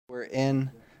We're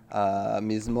in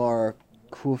Mizmor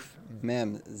Kuf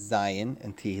Mem Zayin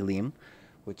and Tehillim,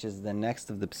 which is the next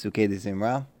of the Pisukei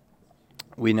DeZimrah.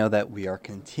 We know that we are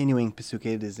continuing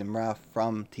Pisukei DeZimrah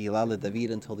from Tehillah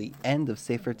David until the end of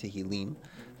Sefer Tehillim.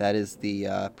 That is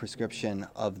the prescription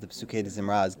of the Pisukei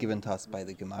DeZimrah as given to us by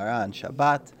the Gemara on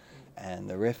Shabbat, and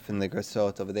the Rif and the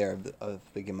Gersot over there of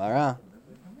the Gemara.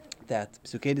 That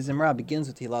Pisukei DeZimrah begins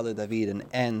with Tehillah David and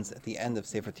ends at the end of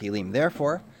Sefer Tehillim.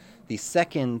 Therefore, the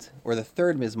second, or the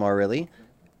third Mizmor really,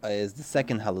 is the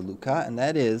second Halleluyah, and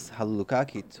that is Halleluyah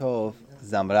Ki Tov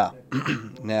Zamrah.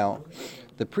 Now,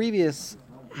 the previous,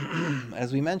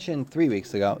 as we mentioned 2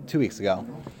 weeks ago, Ashrei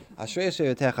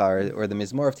Sheyotecha, or the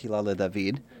Mizmor of Tehillah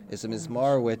David, is a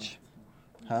Mizmor which,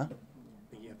 Oh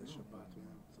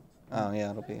yeah,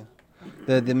 it'll be.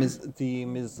 The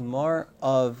Mizmor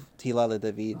of Tehillah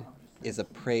David is a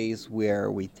praise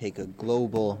where we take a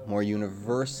global, more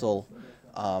universal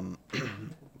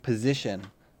position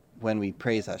when we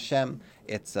praise Hashem.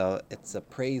 It's a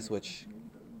praise which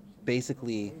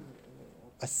basically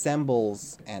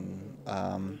assembles and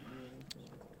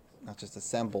not just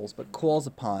assembles, but calls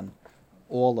upon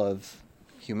all of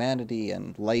humanity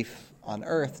and life on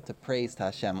earth to praise to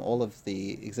Hashem, all of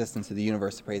the existence of the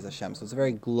universe to praise Hashem. So it's a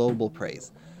very global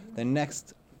praise. The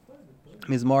next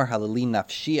Mizmor, Hallelujah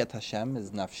Nafshi at Hashem, is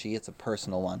Nafshi, it's a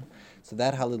personal one. So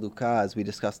that Hallelujah, as we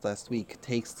discussed last week,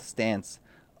 takes the stance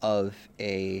of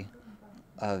a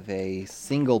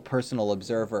single personal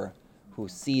observer who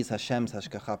sees Hashem's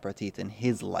Hashgacha Pratit in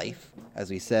his life.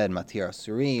 As we said, Matir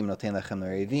Asurim, Noten Lechem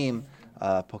Nerevim,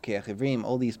 Pokeach Ivrim,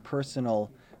 all these personal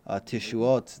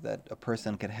tishuot that a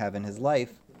person could have in his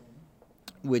life,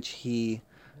 which he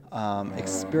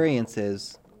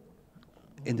experiences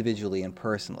individually and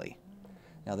personally.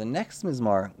 Now, the next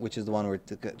Mizmor, which is the one we're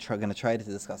going to try to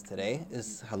discuss today,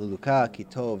 is Halleluyah Ki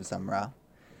Tov Zamrah.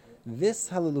 This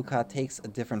Halleluyah takes a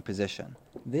different position.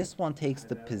 This one takes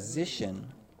the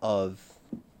position of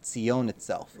Zion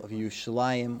itself, of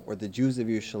Yerushalayim, or the Jews of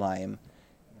Yerushalayim.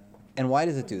 And why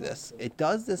does it do this? It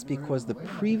does this because the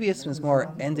previous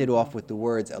Mizmor ended off with the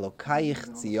words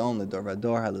Elokayich Zion L'dor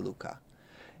Vador Halleluyah.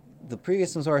 The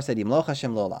previous Mizmor said Yimloch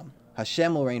Hashem L'olam.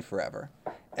 Hashem will reign forever.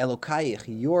 Elokayich,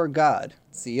 your God,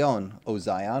 Zion, O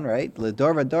Zion, right?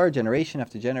 L'dor Vador, generation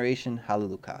after generation,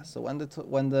 Hallelujah. So when the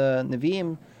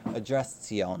Nevi'im address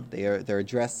Zion, they're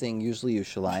addressing usually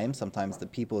Yerushalayim, sometimes the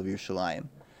people of Yerushalayim.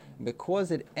 Because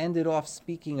it ended off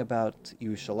speaking about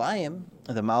Yerushalayim,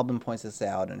 the Malbim points this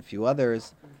out, and a few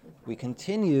others, we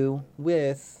continue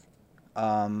with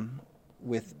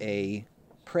a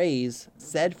praise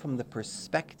said from the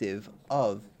perspective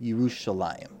of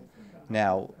Yerushalayim.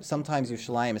 Now, sometimes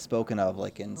Yerushalayim is spoken of,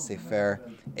 like in Sefer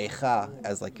Eicha,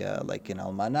 as like an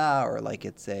almana, or like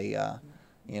it's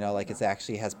like it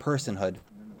actually has personhood.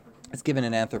 It's given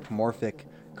an anthropomorphic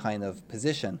kind of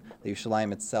position. The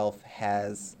Yerushalayim itself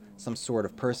has some sort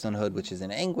of personhood which is in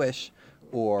anguish,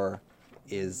 or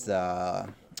is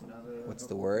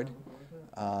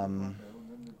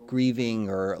grieving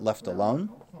or left alone.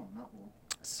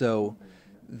 So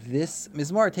this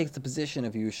Mizmor takes the position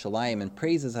of Yerushalayim and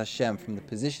praises Hashem from the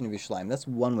position of Yerushalayim. That's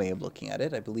one way of looking at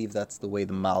it. I believe that's the way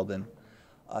the Malbim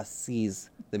sees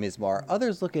the Mizmor.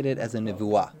 Others look at it as a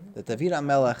nevuah, that David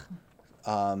Hamelech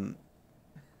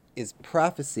is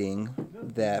prophesying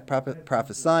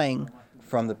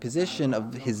from the position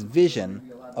of his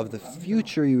vision of the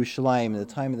future Yerushalayim in the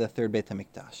time of the third Beit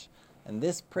HaMikdash. And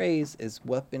this praise is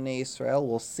what Bnei Yisrael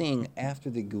will sing after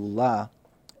the Geulah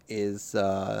is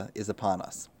upon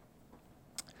us.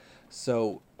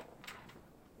 So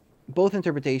both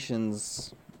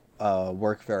interpretations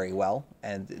work very well,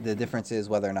 and the difference is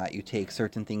whether or not you take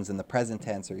certain things in the present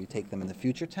tense or you take them in the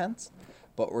future tense.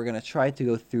 But we're going to try to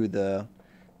go through the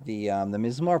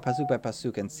Mizmor pasuk by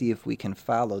pasuk and see if we can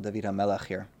follow David Hamelech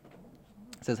here.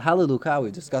 It says, Hallelujah,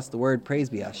 we've discussed the word, praise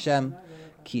be Hashem,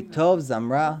 Ki Tov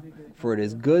Zamrah, for it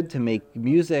is good to make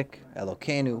music,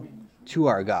 Elokeinu, to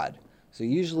our God. So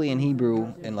usually in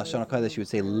Hebrew, in Lashon HaKodesh, you would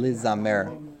say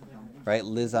Lizamer, right?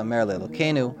 Lizamer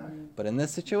le'Elokeinu. But in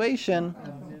this situation,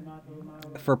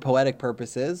 for poetic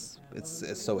purposes,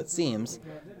 so it seems,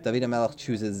 David Hamelech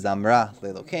chooses Zamrah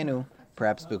le'Elokeinu,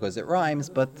 perhaps because it rhymes,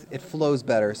 but it flows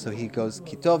better. So he goes,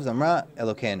 Ki Tov Zamrah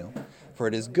Elokeinu, for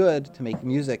it is good to make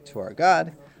music to our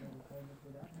God.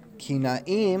 Ki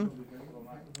Na'im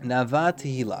Nava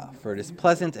Tehillah, for it is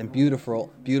pleasant and beautiful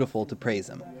to praise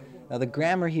Him. Now the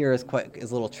grammar here is a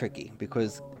little tricky,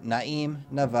 because Na'im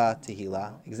Nava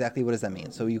Tehillah, exactly what does that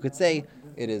mean? So you could say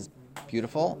it is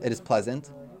beautiful, it is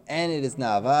pleasant, and it is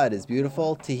Nava, it is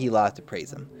beautiful, Tehillah, to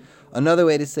praise Him. Another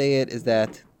way to say it is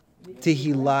that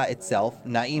Tehillah itself,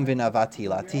 Na'im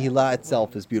v'navatila. Tehillah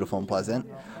itself is beautiful and pleasant.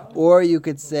 Or you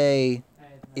could say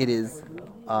it is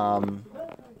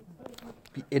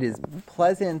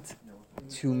pleasant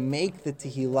to make the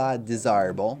Tehillah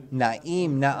desirable.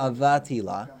 Na'im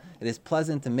na'avatila. It is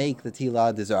pleasant to make the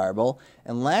Tehillah desirable.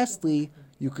 And lastly,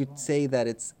 you could say that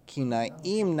it's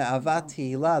kina'im na'avat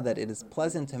Tehillah, that it is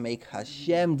pleasant to make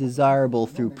Hashem desirable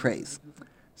through praise.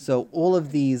 So all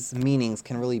of these meanings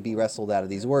can really be wrestled out of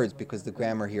these words because the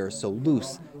grammar here is so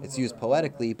loose. It's used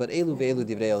poetically, but elu ve'elu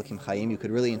divrei Elokim chayim, you could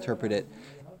really interpret it.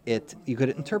 You could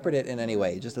interpret it in any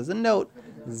way. Just as a note,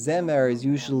 zemer is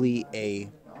usually a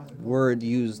word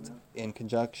used in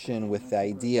conjunction with the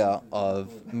idea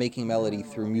of making melody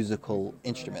through musical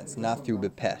instruments, not through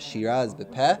bepeh. Shira is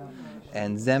bepeh,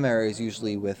 and zemer is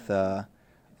usually with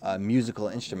musical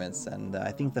instruments. And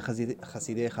I think the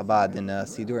Chasidei Chabad in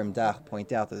Sidurim Dach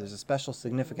point out that there's a special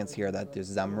significance here, that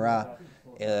there's Zamrah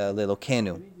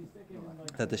Lelokenu,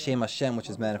 that the Shem Hashem,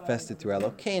 which is manifested through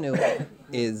Elokenu,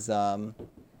 is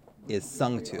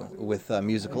sung to with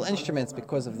musical instruments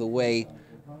because of the way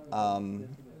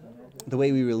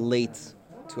we relate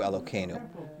to Elokenu,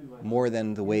 more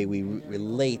than the way we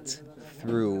relate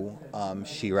through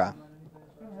Shira.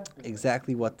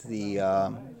 Exactly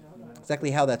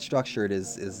how that's structured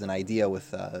is an idea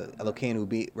with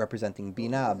Elokenu representing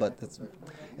Bina, but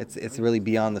it's really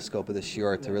beyond the scope of the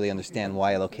shiur to really understand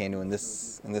why Elokenu in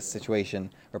this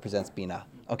situation represents Bina.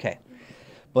 Okay,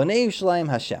 Bonei Yerushalayim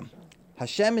Hashem.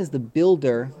 Hashem is the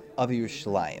builder of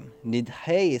Yerushalayim.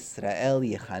 Nidhei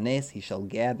Yisrael Yechanes, he shall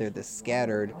gather the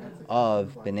scattered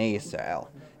of Bnei Yisrael.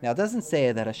 Now it doesn't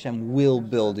say that Hashem will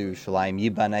build Yerushalayim,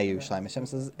 Yibanei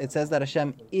Yerushalayim. It says that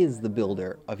Hashem is the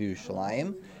builder of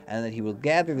Yerushalayim, and that he will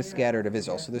gather the scattered of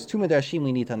Israel. So there's two midrashim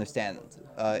we need to understand.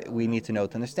 We need to know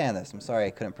to understand this. I'm sorry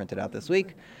I couldn't print it out this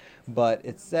week, but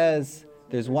it says,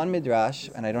 there's one midrash,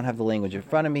 and I don't have the language in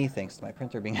front of me, thanks to my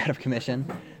printer being out of commission,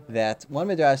 that one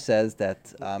midrash says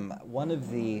that one of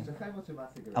the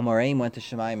Amoraim went to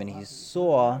Shemaim and he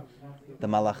saw the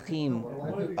Malachim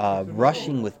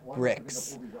rushing with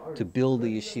bricks to build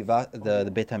the yeshiva,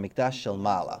 the Beit HaMikdash Shel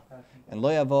Mala. And Lo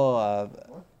Yavo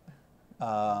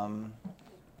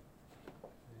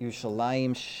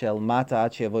Yerushalayim Shel Mata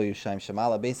Ad She'yavo Yerushalayim Shel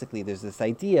Mala. Basically, there's this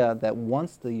idea that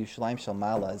once the Yerushalayim Shel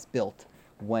Mala is built,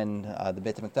 when the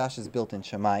Beit HaMikdash is built in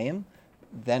Shemayim,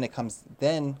 then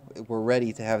we're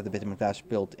ready to have the Beit HaMikdash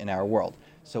built in our world.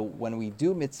 So when we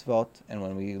do mitzvot and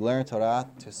when we learn Torah,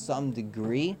 to some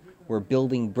degree, we're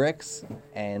building bricks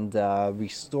and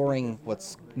restoring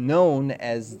what's known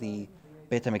as the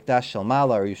Beit HaMikdash Shel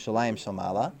Mala or Yerushalayim Shel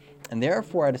Mala. And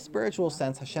therefore, at a spiritual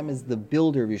sense, Hashem is the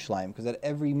builder of Yerushalayim, because at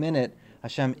every minute,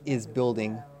 Hashem is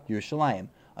building Yerushalayim.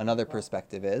 Another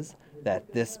perspective is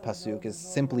that this pasuk is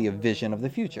simply a vision of the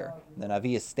future. The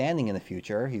Navi is standing in the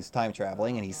future, he's time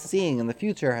traveling, and he's seeing in the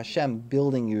future Hashem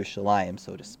building Yerushalayim,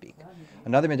 so to speak.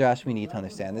 Another midrash we need to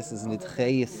understand, this is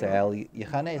Nidchei Yisrael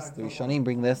Yechanes. The Rishonim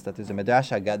bring this, that there's a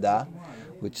midrash Haggadah,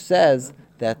 which says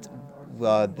that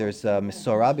there's a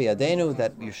Misorah B'Yadenu,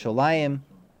 that Yerushalayim,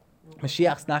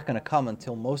 Mashiach's not going to come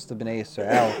until most of Bnei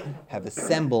Yisrael have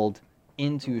assembled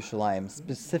into Yerushalayim,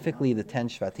 specifically the 10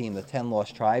 Shvatim, the 10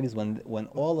 lost tribes. When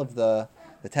all of the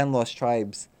 10 lost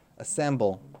tribes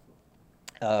assemble,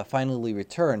 finally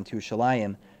return to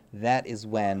Yerushalayim, that is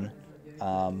when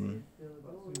the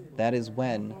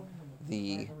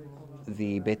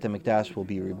Beit HaMikdash will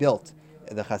be rebuilt.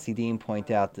 The Hasidim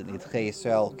point out that Nidchei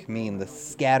Yisrael can mean the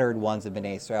scattered ones of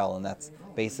Bnei Yisrael, and that's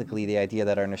basically the idea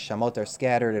that our neshamot are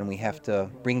scattered and we have to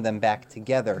bring them back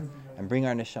together and bring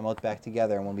our neshamot back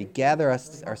together. And when we gather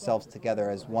ourselves together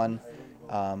as one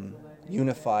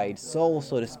unified soul,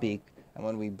 so to speak, and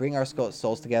when we bring our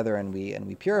souls together and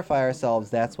we purify ourselves,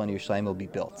 that's when Yerushalayim will be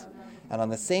built. And on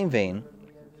the same vein,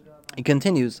 it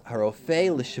continues,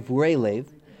 Harofei l'shivurei lev,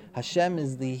 Hashem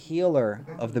is the healer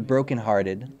of the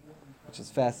brokenhearted, which is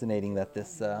fascinating that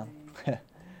this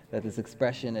that this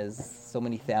expression is so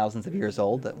many thousands of years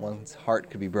old, that one's heart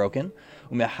could be broken.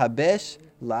 Umehabesh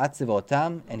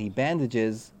la'atzivotam, and he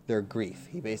bandages their grief.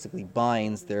 He basically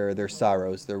binds their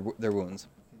sorrows, their wounds.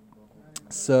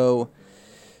 So,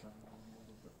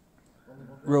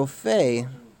 Rofei,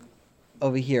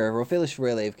 over here, Rofei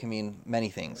l'shivurei lev can mean many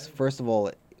things. First of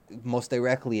all, most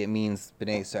directly it means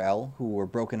Bnei Yisrael, who were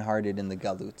brokenhearted in the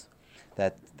Galut.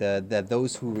 That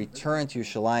those who return to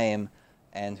Yerushalayim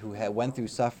and who went through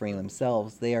suffering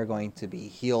themselves, they are going to be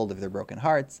healed of their broken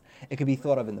hearts. It could be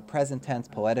thought of in the present tense,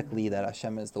 poetically, that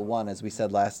Hashem is the one, as we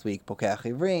said last week, Pokeach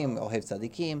Ivrim, Ohev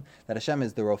Tzadikim, that Hashem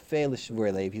is the Rofei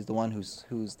l'shivurei lev. He's the one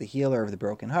who's the healer of the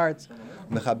broken hearts.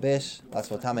 Mechabesh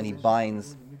l'asvotam, and he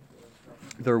binds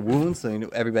their wounds. So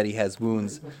everybody has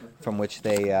wounds from which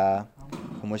they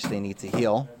need to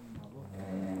heal.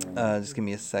 Just give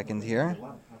me a second here.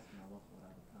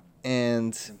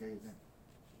 And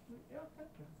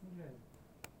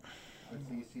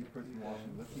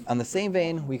on the same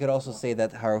vein, we could also say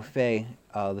that Harofei,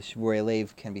 the Shiurei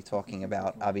Lev, can be talking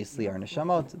about, obviously, our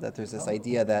neshamot, that there's this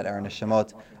idea that our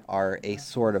neshamot are a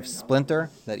sort of splinter,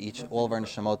 that all of our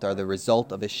neshamot are the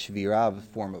result of a shvira, of a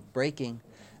form of breaking,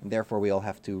 and therefore we all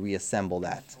have to reassemble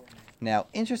that. Now,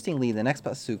 interestingly, the next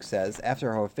pasuk says,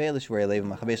 after Harofei l'Shiurei Lev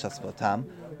Machabesh Asvotam,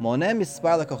 Moneh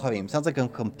Mispar LeKochavim. Sounds like a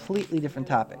completely different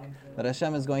topic. That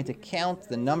Hashem is going to count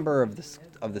the number of the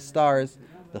stars,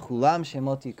 the Chulam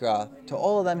Shemot Yikra. To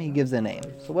all of them He gives a name.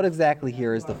 So what exactly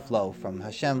here is the flow from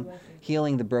Hashem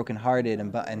healing the brokenhearted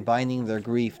and binding their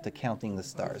grief to counting the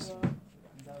stars?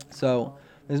 So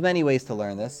there's many ways to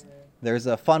learn this. There's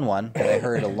a fun one that I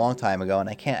heard a long time ago, and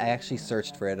I actually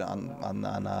searched for it on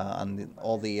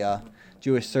all the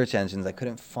Jewish search engines. I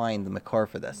couldn't find the makar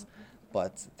for this,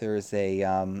 but there's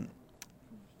a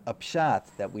pshat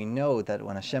that we know that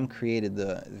when Hashem created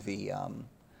the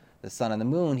sun and the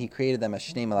moon, He created them as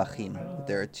shnei malachim.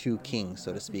 There are two kings,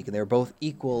 so to speak, and they're both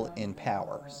equal in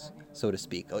powers, so to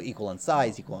speak, equal in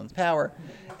size, equal in power,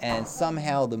 and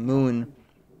somehow the moon.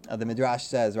 The Midrash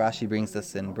says, Rashi brings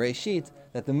this in Breshit,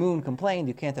 that the moon complained,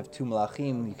 you can't have two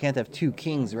malachim, you can't have two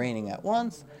kings reigning at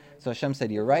once. So Hashem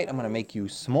said, you're right, I'm going to make you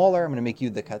smaller, I'm going to make you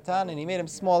the katan, and He made him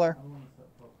smaller.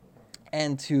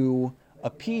 And to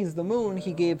appease the moon,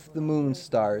 He gave the moon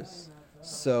stars.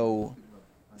 So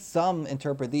some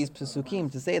interpret these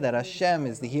Pisukim to say that Hashem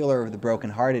is the healer of the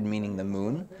brokenhearted, meaning the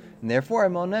moon. And therefore,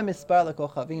 Moneh Mispar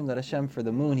LeKochavim, that Hashem for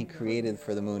the moon, He created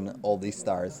for the moon all these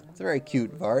stars. It's a very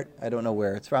cute vart. I don't know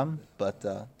where it's from, but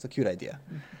it's a cute idea.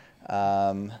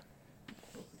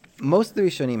 Most of the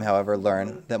Rishonim, however,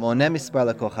 learn that Moneh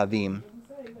Mispar LeKochavim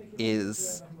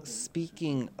is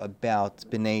speaking about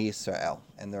Bnei Yisrael.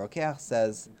 And the Rokeach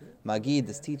says, Magid,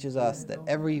 this teaches us that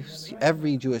every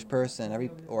Jewish person,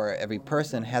 every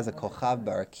person has a kochav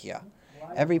barakia.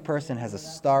 Every person has a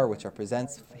star which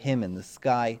represents him in the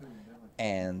sky,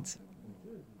 and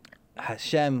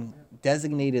Hashem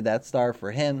designated that star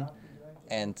for him,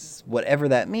 and whatever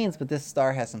that means, but this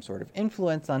star has some sort of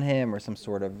influence on him, or some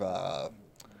sort of,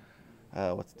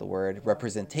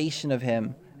 representation of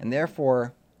him, and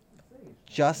therefore,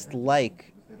 just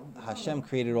like Hashem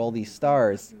created all these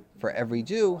stars for every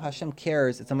Jew, Hashem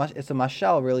cares. It's a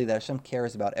mashal, really, that Hashem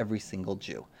cares about every single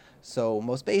Jew. So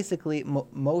most basically, in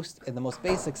the most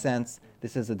basic sense,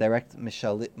 this is a direct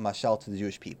mashal to the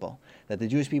Jewish people. That the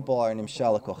Jewish people are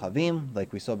nimshal kochavim,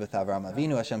 like we saw with Avraham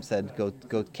Avinu. Hashem said, go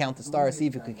count the stars, see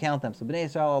if you can count them. So Bnei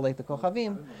Yisrael are like the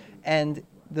kochavim, and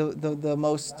the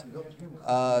most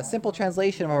simple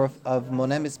translation of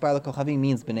Moneh Mispar LeKochavim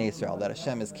means Bnei Yisrael, that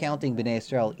Hashem is counting Bnei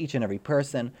Yisrael, each and every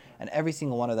person, and every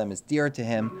single one of them is dear to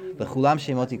Him. The Chulam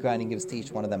Shemot Yikra, and He gives to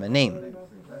each one of them a name.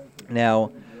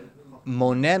 Now,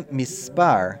 Moneh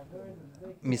Mispar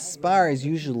is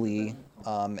usually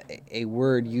a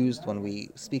word used when we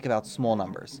speak about small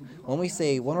numbers. When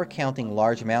we're counting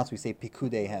large amounts, we say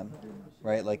Pisukei DeZimrah,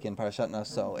 right? Like in Parashat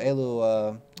Naso,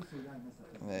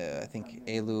 I think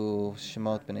Elu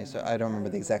Shemot Bnei Yisrael. I don't remember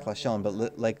the exact lashon, but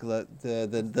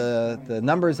the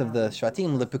numbers of the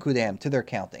Shvatim Pisukei DeZimrah, to their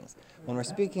countings. When we're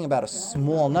speaking about a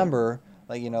small number,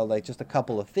 like just a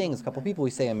couple of things, a couple of people, we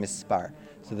say a mispar.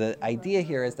 So the idea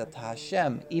here is that to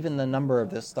Hashem, even the number of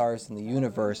the stars in the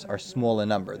universe are small in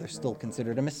number. They're still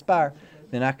considered a mispar.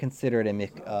 They're not considered a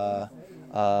mifkad.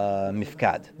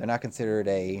 They're not considered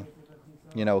a,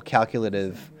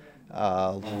 calculative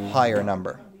higher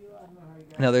number.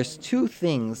 Now, there's two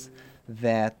things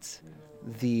that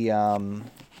the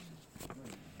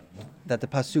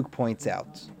pasuk points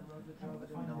out.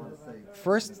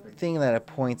 First thing that it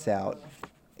points out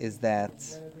is that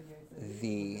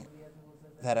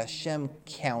Hashem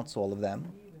counts all of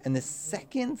them, and the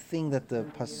second thing that the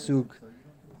pasuk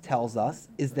tells us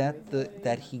is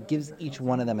that He gives each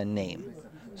one of them a name.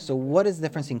 So what is the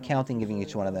difference in counting, giving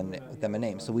each one of them a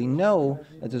name? So we know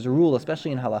that there's a rule,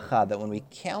 especially in halakha, that when we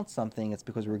count something, it's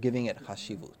because we're giving it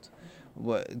chashivut.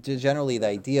 Generally, the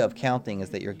idea of counting is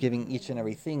that you're giving each and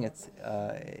everything.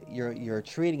 You're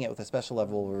treating it with a special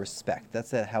level of respect.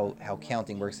 That's how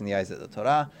counting works in the eyes of the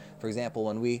Torah. For example,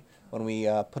 when we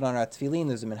put on our tefillin,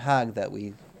 there's a minhag that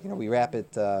we wrap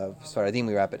it. Sfaradim,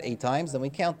 we wrap it 8 times, then we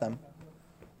count them.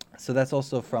 So that's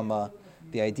also from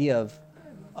the idea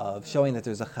of showing that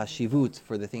there's a chashivut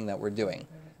for the thing that we're doing.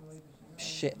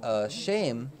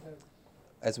 Shame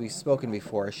as we've spoken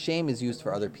before, a shame is used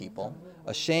for other people.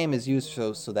 A shame is used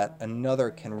so that another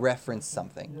can reference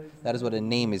something. That is what a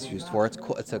name is used for. It's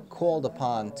called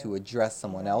upon to address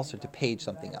someone else or to page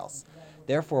something else.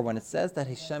 Therefore, when it says that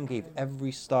Hashem gave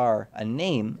every star a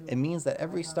name, it means that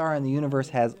every star in the universe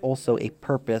has also a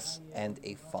purpose and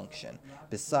a function.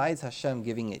 Besides Hashem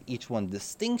giving it each one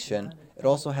distinction, it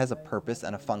also has a purpose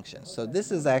and a function. So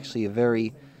this is actually a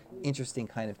very interesting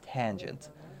kind of tangent,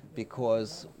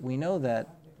 because we know that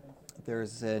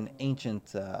there's an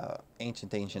ancient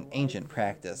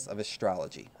practice of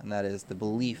astrology, and that is the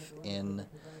belief in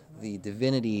the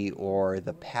divinity or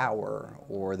the power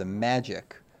or the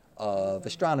magic of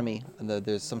astronomy.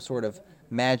 There's some sort of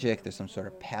magic, there's some sort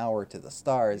of power to the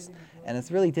stars, and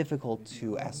it's really difficult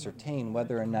to ascertain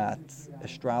whether or not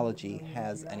astrology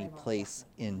has any place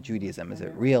in Judaism. Is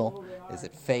it real? Is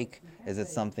it fake? Is it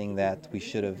something that we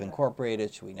should have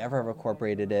incorporated? Should we never have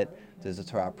incorporated it? Does the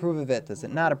Torah approve of it? Does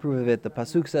it not approve of it? The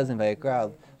Pasuk says in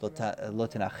Vayikra, Lo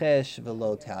tenachesh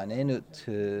velo te'anenu,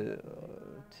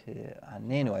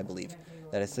 I believe,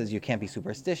 that it says you can't be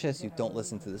superstitious, you don't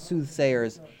listen to the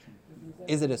soothsayers.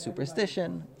 Is it a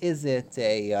superstition? Is it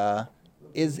a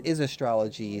is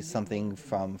astrology something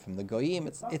from the Goyim?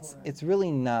 It's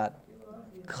really not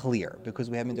clear,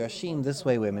 because we have Midrashim this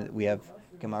way, we have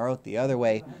Gemarot the other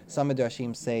way. Some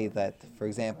Midrashim say that, for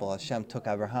example, Hashem took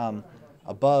Abraham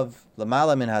above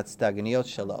Lamala min hatzdaganiyot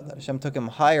shelo, that Hashem took him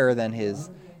higher than his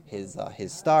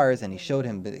stars, and he showed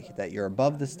him that you're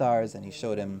above the stars, and he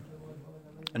showed him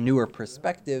a newer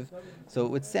perspective. So it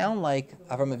would sound like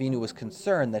Avraham Avinu was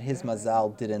concerned that his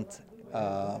mazal didn't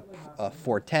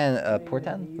portend,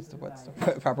 what's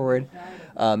the proper word?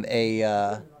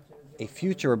 A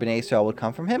future where Bnei Yisrael would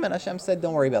come from him, and Hashem said,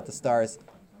 "Don't worry about the stars.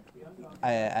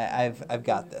 I've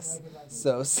got this."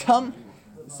 So some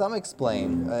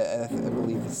explain. I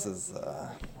believe this is.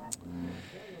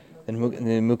 And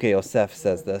Mukhe Yosef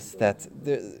says this, that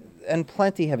and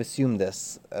plenty have assumed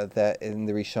this, that in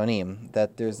the Rishonim,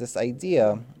 that there's this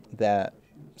idea that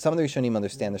some of the Rishonim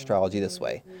understand astrology this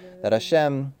way, that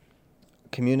Hashem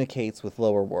communicates with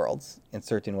lower worlds in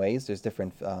certain ways. There's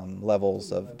different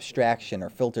levels of abstraction or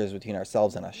filters between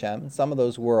ourselves and Hashem. Some of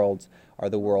those worlds are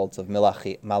the worlds of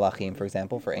malachim, for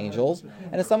example, for angels,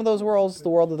 and in some of those worlds, the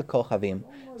world of the kochavim.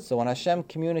 So when Hashem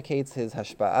communicates his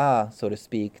hashpa'ah, so to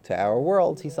speak, to our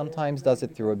world, he sometimes does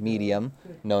it through a medium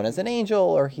known as an angel,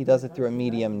 or he does it through a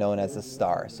medium known as a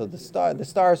star. So the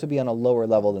stars would be on a lower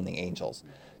level than the angels.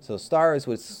 So stars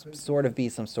would sort of be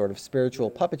some sort of spiritual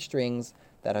puppet strings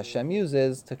that Hashem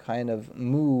uses to kind of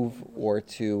move or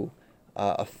to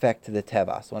affect the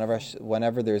teva. So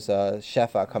whenever there's a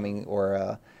shefa coming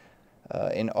or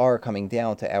an R coming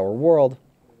down to our world,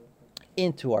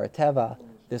 into our teva,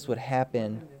 this would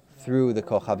happen through the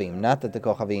kochavim. Not that the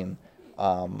kochavim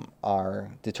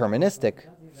are deterministic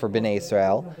for Bnei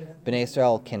Yisrael. Bnei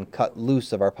Yisrael can cut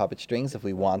loose of our puppet strings if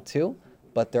we want to,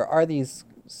 but there are these,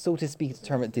 so to speak,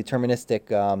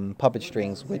 deterministic puppet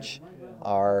strings which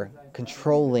are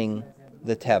controlling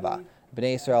the teva.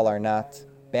 Bnei Yisrael are not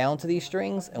bound to these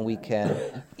strings, and we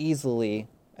can easily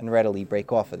and readily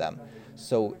break off of them.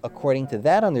 So according to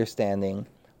that understanding,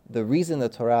 the reason the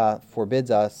Torah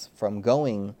forbids us from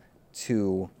going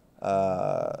to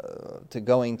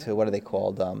what are they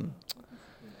called?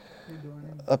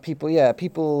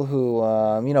 People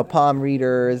who palm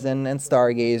readers and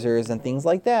stargazers and things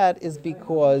like that, is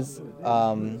because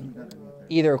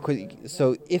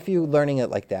so if you're learning it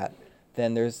like that,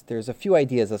 then there's a few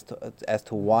ideas as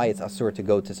to why it's asur to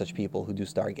go to such people who do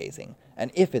stargazing.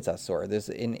 And if it's asur, there's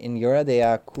in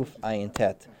Yoradea Kuf Ayin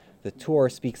Tet, the Torah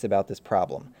speaks about this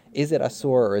problem. Is it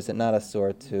asur or is it not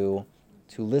asur to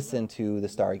listen to the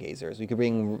stargazers? You could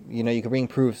bring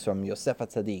proofs from Yosef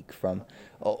HaTzadik, from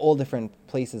all different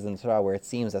places in the Torah where it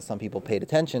seems that some people paid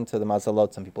attention to the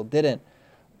mazalot, some people didn't.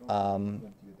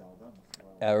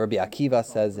 Rabbi Akiva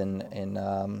says in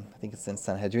I think it's in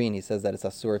Sanhedrin, he says that it's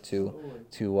asur to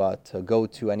go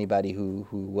to anybody who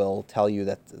will tell you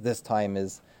that this time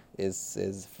is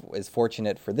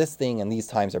fortunate for this thing and these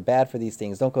times are bad for these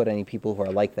things. Don't go to any people who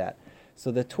are like that. So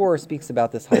the Torah speaks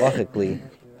about this halachically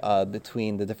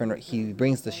between the different. He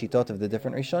brings the shitot of the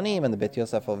different Rishonim, and the Bet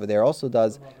Yosef over there also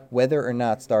does, whether or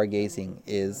not stargazing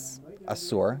is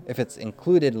asur, if it's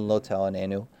included in Lo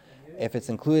Te'anenu, if it's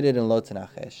included in Lo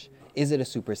Tenachesh. Is it a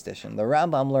superstition? The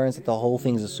Rambam learns that the whole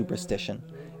thing is a superstition.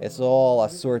 It's all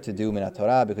asur to do min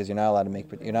Torah because you're not allowed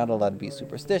to be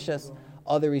superstitious.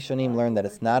 Other Rishonim learn that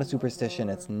it's not a superstition.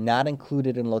 It's not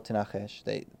included in Lo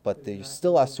Tenachesh, but they're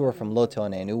still asur from Lo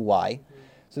Te'anenu. Why?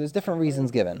 So there's different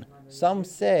reasons given. Some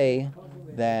say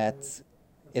that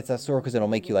it's asur because it'll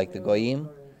make you like the goyim.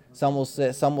 Some will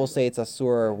say it's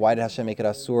asur. Why did Hashem make it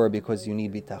asur? Because you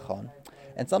need bitachon.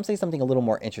 And some say something a little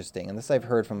more interesting. And this I've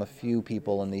heard from a few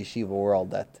people in the yeshiva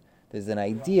world, that there's an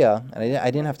idea, and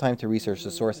I didn't have time to research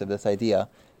the source of this idea,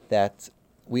 that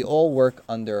we all work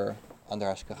under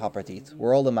hashgacha pratit.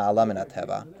 We're all the ma'ala min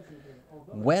hateva.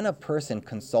 When a person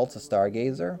consults a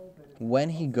stargazer, when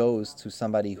he goes to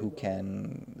somebody who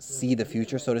can see the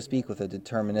future, so to speak, with a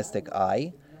deterministic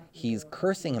eye, he's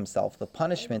cursing himself. The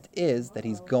punishment is that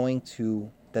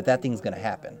that thing's going to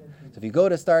happen. So if you go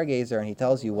to a stargazer and he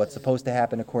tells you what's supposed to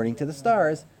happen according to the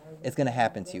stars, it's going to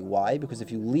happen to you. Why? Because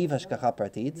if you leave hashgacha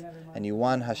pratit and you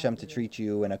want Hashem to treat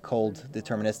you in a cold,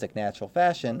 deterministic, natural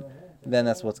fashion, then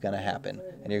that's what's going to happen.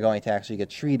 And you're going to actually get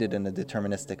treated in a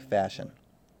deterministic fashion.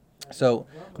 So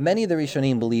many of the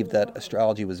Rishonim believed that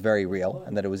astrology was very real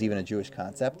and that it was even a Jewish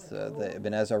concept. The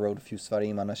Ibn Ezra wrote a few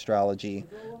svarim on astrology.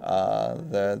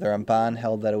 The Ramban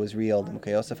held that it was real. The Mukhe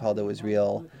Yosef held it was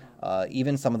real.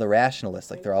 Even some of the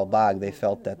rationalists, like the Ralbag, they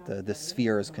felt that the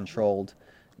sphere is controlled,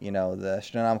 the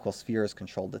astronomical sphere is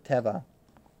controlled, the Teva.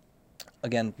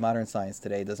 Again, modern science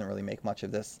today doesn't really make much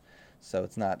of this, so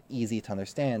it's not easy to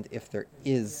understand if there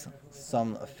is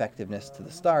some effectiveness to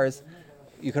the stars.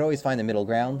 You could always find a middle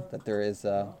ground, that there is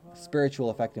a spiritual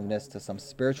effectiveness to some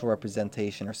spiritual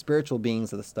representation or spiritual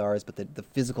beings of the stars, but the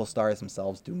physical stars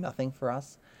themselves do nothing for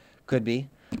us. Could be.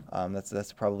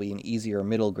 That's probably an easier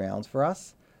middle ground for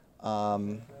us.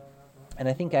 And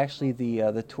I think actually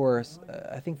the Torah,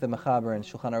 I think the Mechaber and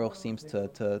Shulchan Aruch seems to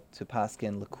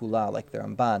paskin lekula, like the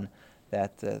Ramban,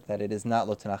 that it is not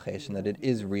lo tenachesh, and that it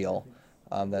is real.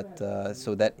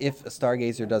 So that if a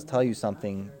stargazer does tell you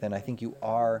something, then I think you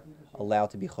are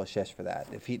allowed to be choshesh for that.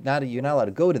 You're not allowed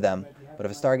to go to them, but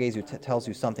if a stargazer tells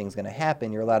you something's going to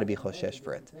happen, you're allowed to be choshesh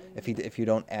for it. If you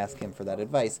don't ask him for that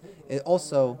advice, it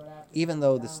also, even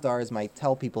though the stars might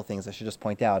tell people things, I should just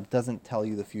point out, it doesn't tell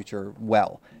you the future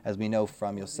well, as we know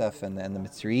from Yosef and the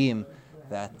Mitzrayim,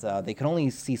 that they can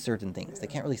only see certain things. They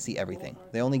can't really see everything.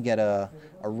 They only get a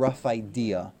rough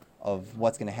idea of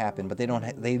what's going to happen, but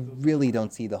they really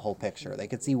don't see the whole picture. They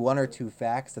could see one or two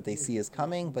facts that they see as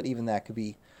coming, but even that could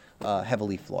be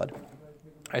heavily flawed.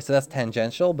 All right, so that's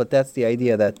tangential, but that's the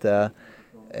idea that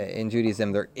in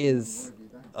Judaism there is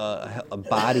a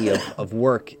body of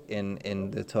work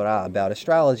in the Torah about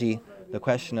astrology. The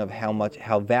question of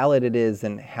how valid it is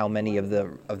and how many of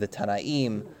the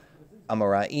Tanaim,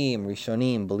 Amoraim,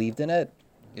 Rishonim believed in it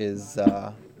is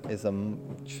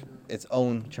its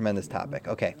own tremendous topic.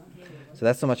 Okay, so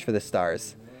that's so much for the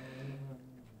stars.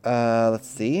 Let's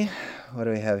see, what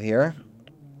do we have here?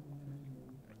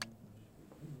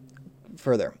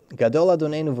 Further, Gadol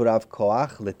Adonenu v'rav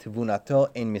koach letevunato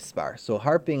ein mispar. So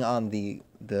harping on the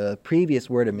previous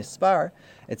word of mispar,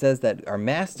 it says that our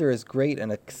master is great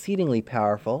and exceedingly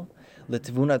powerful.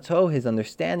 Letevunato, his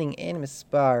understanding, ein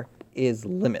mispar, is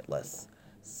limitless.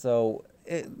 So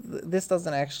this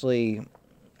doesn't actually,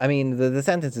 the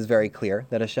sentence is very clear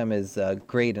that Hashem is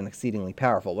great and exceedingly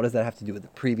powerful. What does that have to do with the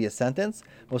previous sentence?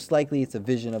 Most likely it's a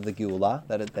vision of the Geula,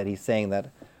 that he's saying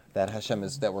that Hashem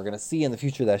is, that we're going to see in the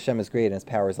future that Hashem is great and his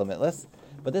power is limitless.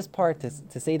 But this part,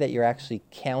 to say that you're actually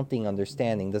counting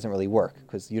understanding doesn't really work,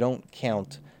 because you don't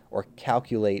count or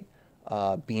calculate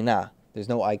Binah. There's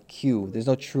no IQ. There's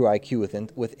no true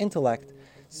IQ with intellect.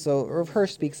 So Rav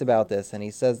Hirsch speaks about this, and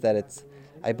he says that it's,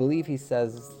 I believe he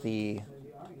says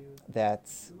that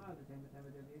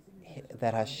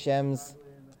Hashem's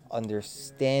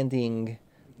understanding,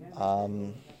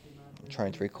 I'm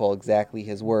trying to recall exactly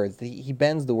his words. He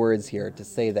bends the words here to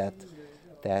say that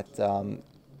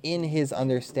in his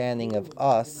understanding of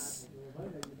us,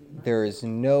 there is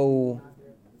no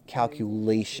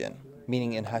calculation.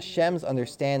 Meaning, in Hashem's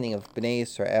understanding of Bnei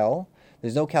Yisrael,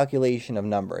 there's no calculation of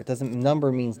number.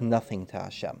 Number means nothing to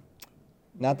Hashem.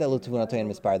 Not that L'Tuvunatoi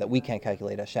and Mispar, that we can't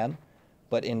calculate Hashem,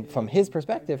 but from his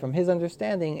perspective, from his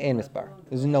understanding, Ein Mispar.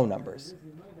 There's no numbers.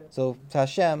 So to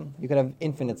Hashem, you could have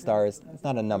infinite stars. It's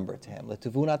not a number to him.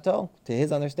 L'Tuvunato, to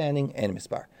his understanding, Ein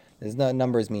Mispar.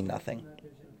 Numbers mean nothing.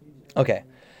 Okay.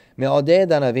 Me'odeh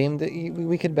danavim,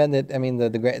 we could bend it.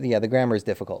 The grammar is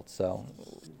difficult. So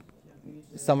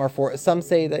some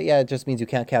say that it just means you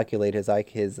can't calculate his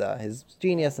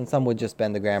genius, and some would just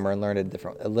bend the grammar and learn it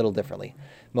a little differently.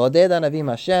 Me'odeh danavim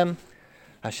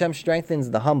Hashem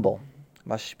strengthens the humble.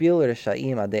 Mashpil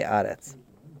reshaim adei aretz.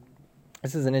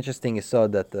 This is an interesting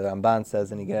yesod that the Ramban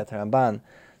says in Igeret Ramban,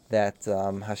 that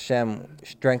Hashem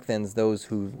strengthens those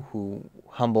who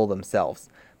humble themselves.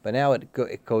 But now it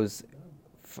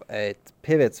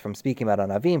pivots from speaking about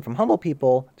Anavim, from humble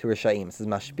people, to Rishaim. It says,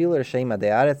 Mashpil Rishaim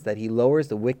Adei Aretz, that he lowers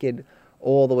the wicked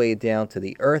all the way down to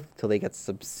the earth till they get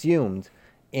subsumed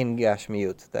in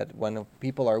Gashmiut, that when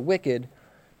people are wicked,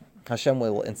 Hashem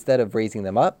will, instead of raising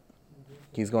them up,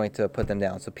 He's going to put them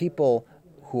down. So people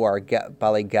who are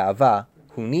Balei Gava,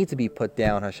 who need to be put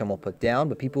down, Hashem will put down,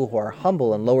 but people who are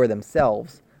humble and lower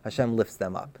themselves, Hashem lifts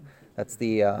them up. That's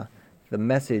the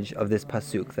message of this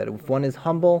pasuk, that if one is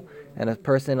humble and a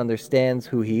person understands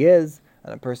who he is,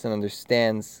 and a person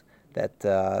understands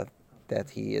that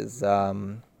he is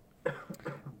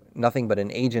nothing but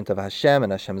an agent of Hashem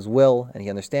and Hashem's will, and he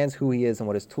understands who he is and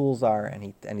what his tools are, and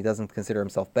he doesn't consider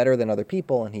himself better than other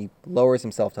people, and he lowers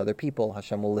himself to other people,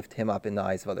 Hashem will lift him up in the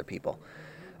eyes of other people.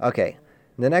 Okay,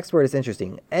 the next word is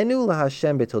interesting. Enu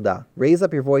laHashem betodah. Raise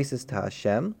up your voices to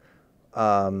Hashem.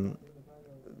 Zamrah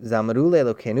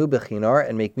le'elokenu bechinar,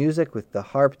 and make music with the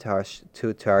harp to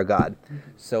our God.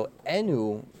 So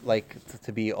enu, like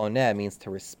to be oneh, means to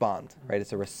respond, right?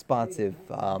 It's a responsive.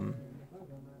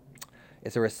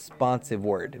 It's a responsive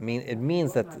word. It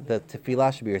means that the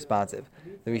tefillah should be responsive.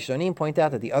 The Rishonim point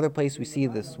out that the other place we see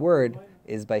this word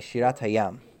is by Shirat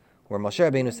Hayam, where Moshe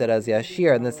Rabbeinu said as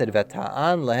Yashir, and then said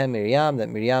V'ta'an lahem Miriam, that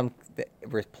Miriam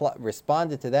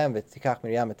responded to them, V'tikach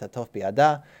Miriam et hatof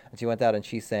bi'ada, and she went out and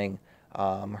she sang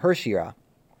her shira.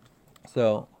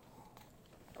 So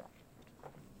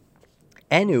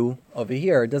Enu over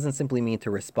here doesn't simply mean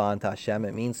to respond to Hashem,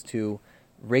 it means to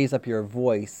raise up your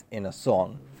voice in a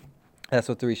song. That's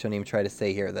what the Rishonim try to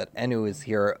say here, that Enu is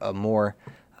here a more,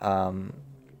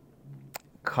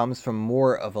 comes from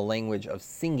more of a language of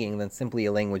singing than simply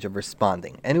a language of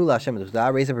responding. Enu laHashem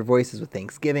betodah, raise up your voices with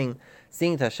thanksgiving,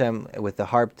 sing to Hashem with the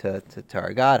harp to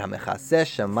our God,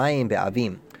 HaMechaseh Shamayim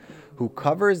be'avim, who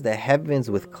covers the heavens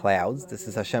with clouds. This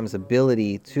is Hashem's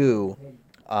ability to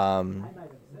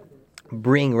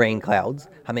bring rain clouds.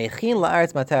 HaMeichin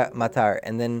la'aretz matar,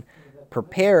 and then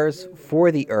prepares for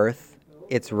the earth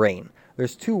its rain.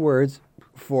 There's two words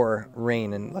for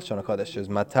rain in Lashon HaKodesh. There's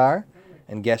matar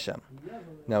and geshem.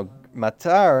 Now,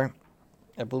 matar,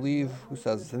 I believe the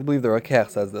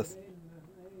Rokech says this,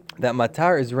 that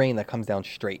matar is rain that comes down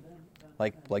straight,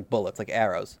 like bullets, like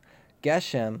arrows.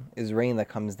 Geshem is rain that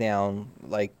comes down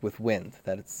like with wind,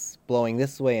 that it's blowing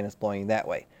this way and it's blowing that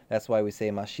way. That's why we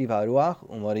say Mashiv HaRuach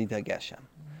u'morida Geshem.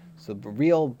 So the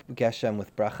real Geshem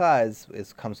with bracha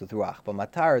is comes with Ruach, but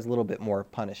matar is a little bit more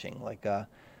punishing. Like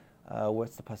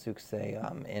what's the pasuk say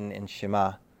in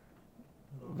Shema?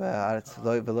 What's the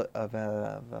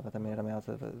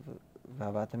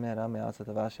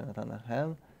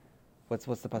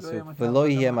pasuk? V'lo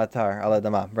yeh matar al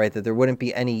adama, right? That there wouldn't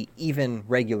be any even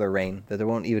regular rain, that there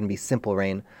won't even be simple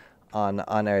rain on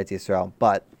Eretz Yisrael.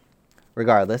 But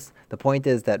regardless, the point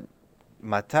is that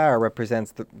matar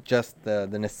represents just the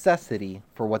necessity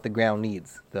for what the ground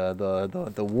needs,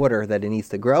 the water that it needs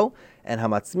to grow, and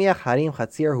hamatzmiach harim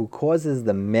chatzir, who causes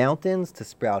the mountains to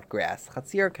sprout grass.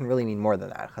 Chatzir can really mean more than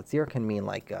that. Chatzir can mean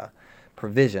like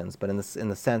provisions, but in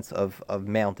the sense of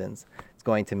mountains, it's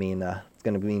going to mean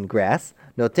grass.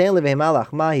 Noten levehema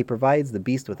lachma, he provides the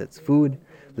beast with its food.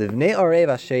 Livnei orev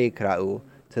asher yikra'u,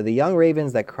 to the young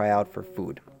ravens that cry out for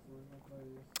food.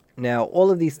 Now, all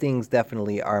of these things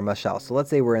definitely are mashal. So let's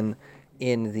say we're in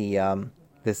the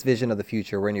this vision of the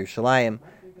future. We're in Yerushalayim.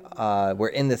 We're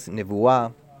in this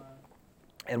nivuah,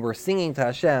 and we're singing to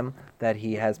Hashem that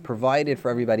He has provided for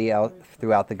everybody out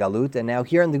throughout the galut, and now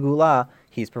here in the Geulah,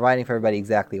 He's providing for everybody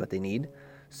exactly what they need.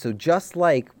 So just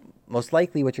like, most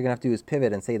likely what you're going to have to do is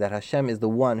pivot and say that Hashem is the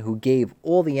one who gave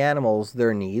all the animals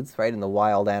their needs, right? And the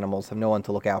wild animals have no one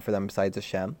to look out for them besides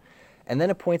Hashem. And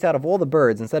then it points out of all the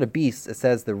birds, instead of beasts, it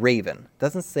says the raven. It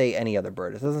doesn't say any other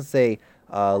bird. It doesn't say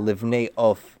livnei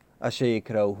of asher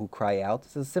yikro, who cry out.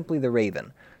 It says simply the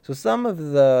raven. So some of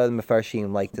the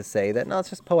Mefarshim like to say that, no,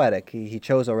 it's just poetic. He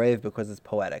chose Orev because it's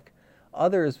poetic.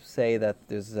 Others say that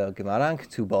there's a Gemaran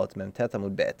Ketubot, Memtet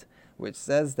Amud Bet, which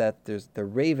says that the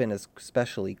raven is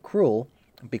especially cruel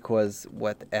because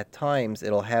at times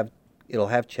it'll have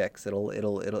chicks.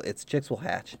 Its chicks will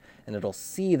hatch, and it'll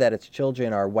see that its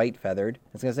children are white feathered.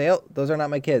 It's going to say, "Oh, those are not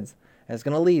my kids," and it's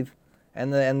going to leave.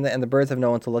 And the birds have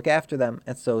no one to look after them.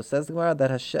 And so says the Gemara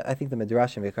that Hashem, I think the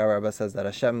Midrash in Vikar Rabbah says that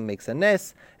Hashem makes a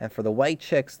nest, and for the white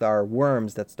chicks there are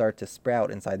worms that start to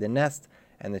sprout inside the nest,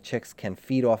 and the chicks can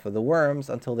feed off of the worms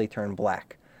until they turn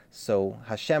black. So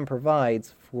Hashem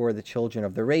provides for the children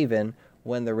of the raven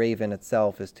when the raven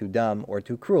itself is too dumb or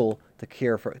too cruel to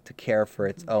care for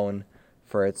its own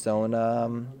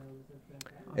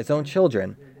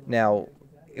children. Now,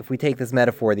 if we take this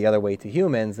metaphor the other way to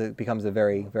humans, it becomes a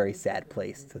very, very sad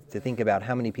place to think about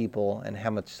how many people and how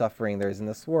much suffering there is in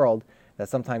this world, that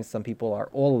sometimes some people are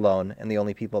all alone, and the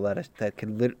only people that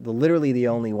could literally the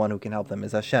only one who can help them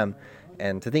is Hashem.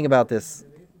 And to think about this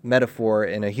metaphor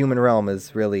in a human realm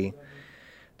is really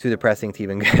too depressing to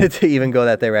even to even go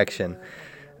that direction.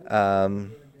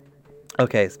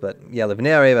 Okay, but yeah,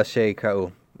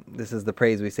 this is the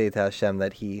praise we say to Hashem,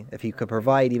 that if He could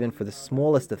provide even for the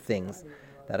smallest of things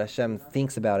that Hashem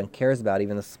thinks about and cares about,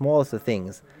 even the smallest of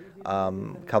things,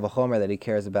 Kal v'chomer that He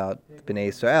cares about Bnei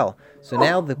Israel. So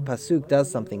now the pasuk does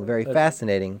something very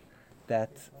fascinating,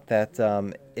 that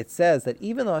it says that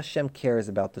even though Hashem cares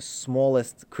about the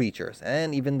smallest creatures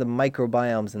and even the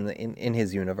microbiomes in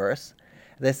His universe,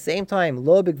 at the same time,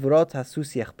 lo b'gvurot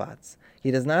hasus yechpatz,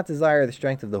 He does not desire the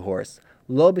strength of the horse.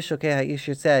 Lo b'shokei ha'ish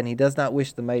yitzeh, and He does not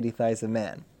wish the mighty thighs of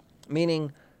man.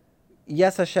 Meaning,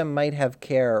 yes, Hashem might have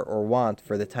care or want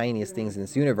for the tiniest things in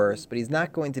this universe, but He's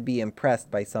not going to be impressed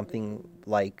by something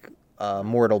like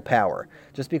mortal power.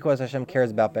 Just because Hashem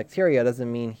cares about bacteria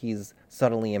doesn't mean He's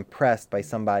suddenly impressed by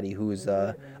somebody who's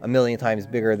a million times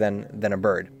bigger than a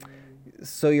bird.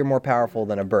 So you're more powerful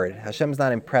than a bird. Hashem's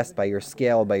not impressed by your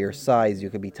scale, by your size. You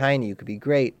could be tiny, you could be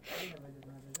great.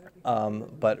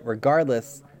 But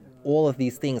regardless, all of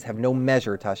these things have no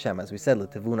measure to Hashem. As we said,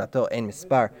 l'tevunato en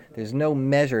mispar, there's no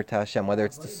measure to Hashem, whether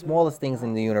it's the smallest things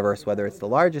in the universe, whether it's the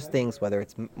largest things, whether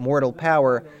it's mortal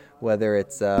power, whether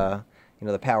it's the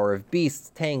power of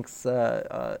beasts, tanks,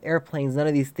 airplanes. None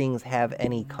of these things have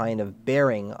any kind of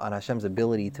bearing on Hashem's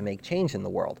ability to make change in the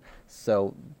world.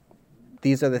 So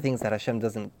these are the things that Hashem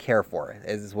doesn't care for.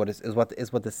 Is what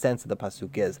the sense of the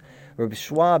pasuk is. Rabbi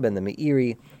Schwab and the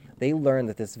Meiri, they learn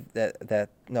that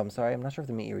I'm not sure if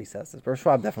the Meiri says this, but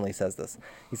Schwab definitely says this.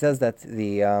 He says that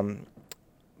the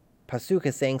pasuk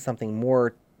is saying something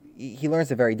more. He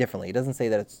learns it very differently. He doesn't say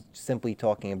that it's simply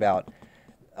talking about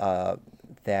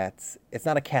that it's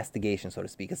not a castigation, so to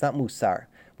speak. It's not musar.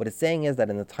 What it's saying is that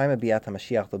in the time of Biat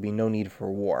HaMashiach, there'll be no need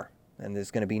for war, and there's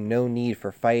going to be no need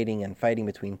for fighting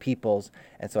between peoples.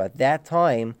 And so at that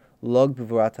time, log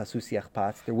b'vurat hasus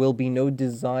yachpatz, there will be no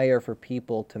desire for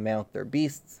people to mount their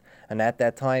beasts. And at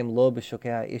that time, lo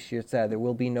b'shokei ha'ish yitzeh, there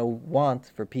will be no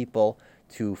want for people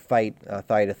to fight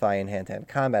thigh to thigh and hand to hand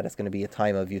combat. It's going to be a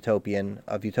time of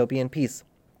utopian peace.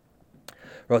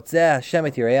 Rotzeh Hashem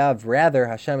et yireyav, rather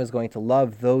Hashem is going to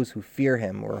love those who fear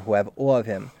Him or who have awe of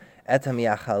Him. Et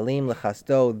hamiyachalim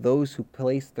lechasto, those who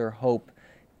place their hope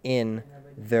in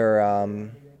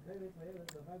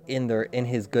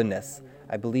His goodness.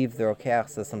 I believe the Rokeach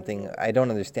says something. I don't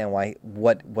understand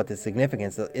what the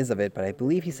significance is of it, but I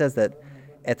believe he says that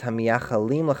et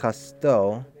hamiyachalim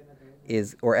lechasto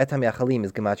is, or et hamiyachalim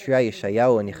is gematria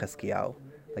Yeshayahu and Yechezkiyahu,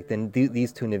 like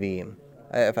these two Nevi'im.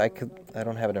 I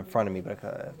don't have it in front of me, but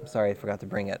I'm sorry I forgot to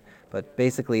bring it. But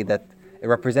basically, that it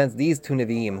represents these two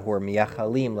Nevi'im who are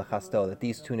miyachalim lechasto. That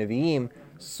these two Nevi'im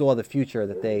saw the future.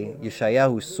 That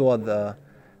Yeshayahu saw the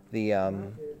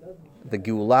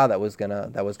Geulah that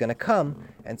was gonna come,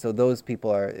 and so those people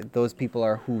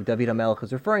are who David Hamelech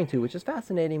is referring to, which is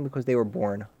fascinating because they were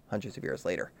born hundreds of years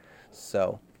later.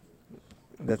 So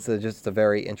that's just a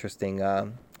very interesting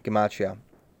gematria.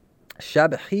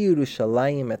 Shabchi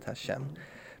Yerushalayim et Hashem.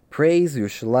 Praise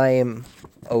Yerushalayim,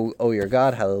 O your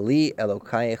God. Hallelujah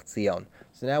Elokayich Tzion.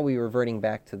 So now we're reverting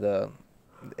back to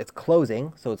it's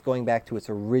closing, so it's going back to its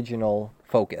original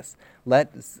focus.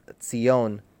 Let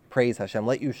Tzion praise Hashem.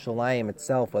 Let Yerushalayim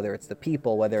itself, whether it's the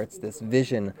people, whether it's this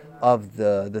vision of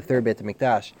the third Beit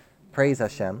HaMikdash, praise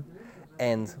Hashem.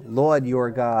 And Lord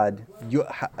your God,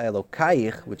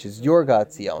 Elokayich, which is your God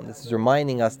Tzion. This is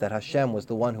reminding us that Hashem was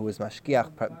the one who was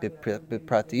mashkiach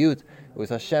b'pratiyut. It was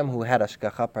Hashem who had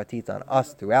ashgacha pratit on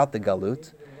us throughout the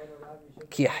galut.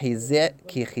 Ki chizak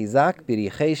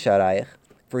b'richei sharayich,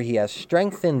 for He has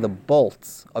strengthened the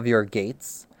bolts of your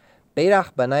gates.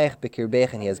 Beirach banayich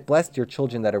b'kirbech, and He has blessed your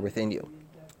children that are within you.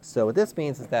 So what this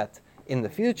means is that in the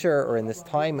future, or in this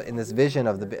time, in this vision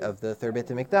of the third Beit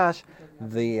HaMikdash,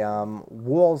 the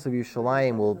walls of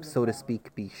Yerushalayim will, so to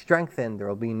speak, be strengthened. There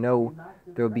will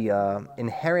be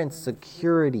inherent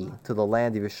security to the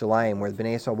land of Yerushalayim, where the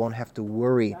Bnei Yisrael won't have to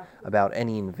worry about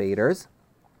any invaders.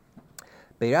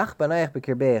 Beirach banayich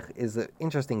b'kirbech is an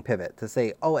interesting pivot to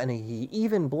say, and He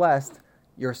even blessed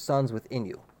your sons within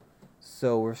you.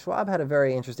 So Schwab had a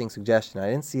very interesting suggestion.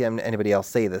 I didn't see anybody else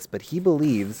say this, but he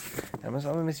believes, I'm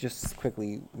going to just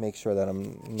quickly make sure that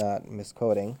I'm not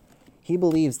misquoting. He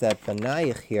believes that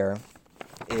Banayich here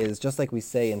is, just like we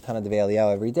say in Tana Devei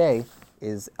Eliyahu every day,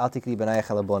 is Al Tikri Banayich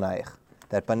Ala Bonayich.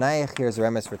 That Banayich here is a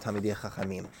remes for Talmidei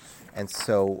Chachamim. And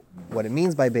so what it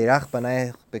means by Beirach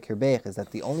Banayich B'Kirbech is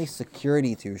that the only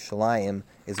security to Yerushalayim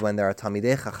is when there are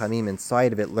Talmidei Chachamim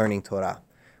inside of it learning Torah.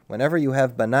 Whenever you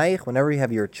have Banayich, whenever you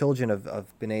have your children of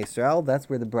Bnei Israel, that's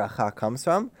where the bracha comes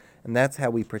from, and that's how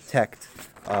we protect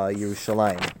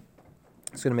Yerushalayim. I'm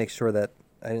just going to make sure that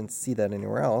I didn't see that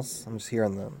anywhere else. I'm just here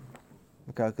on the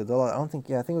I don't think.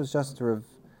 Yeah, I think it was just Rav.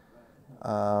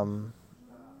 I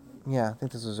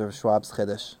think this was Rav Schwab's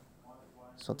Chiddush.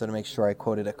 So I wanted to make sure I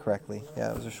quoted it correctly.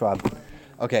 Yeah, it was Rav Schwab.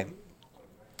 Okay.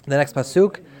 The next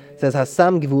pasuk says,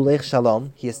 "Hasam givulech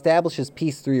shalom." He establishes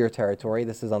peace through your territory.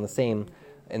 This is in the same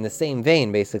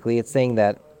vein. Basically, it's saying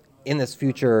that in this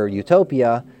future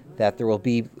utopia, that there will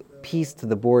be peace to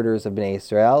the borders of Bnei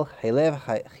Israel.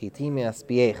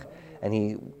 And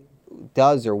he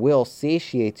does or will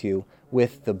satiate you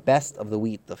with the best of the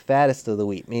wheat, the fattest of the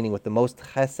wheat, meaning with the most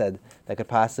chesed that could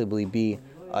possibly be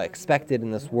expected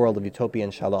in this world of utopia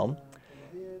and shalom.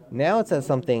 Now it says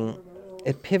something.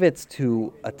 It pivots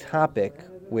to a topic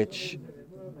which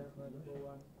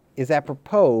is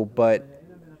apropos, but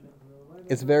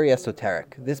it's very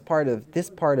esoteric. This part of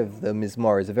the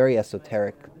Mizmor is a very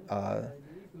esoteric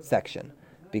section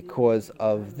because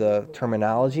of the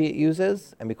terminology it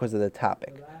uses and because of the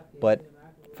topic. But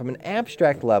from an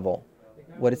abstract level,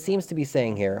 what it seems to be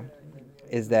saying here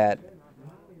is that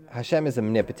Hashem is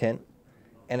omnipotent,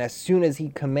 and as soon as He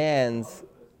commands,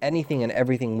 anything and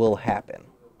everything will happen,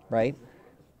 right?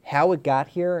 How it got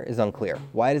here is unclear.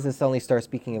 Why does it suddenly start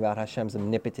speaking about Hashem's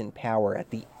omnipotent power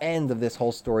at the end of this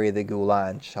whole story of the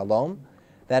Geulah and Shalom?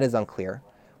 That is unclear.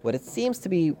 What it seems to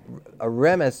be a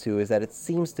remez to is that it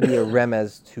seems to be a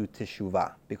remez to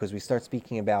Teshuvah, because we start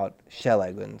speaking about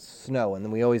Sheleg and snow, and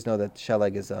then we always know that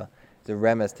Sheleg is a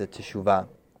remez to Teshuvah,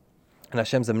 and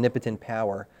Hashem's omnipotent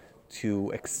power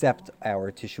to accept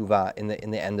our Teshuvah in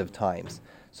the end of times.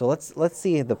 So let's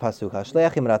see the pasuk.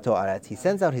 Hashleach imrato aretz. He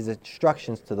sends out his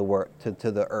instructions to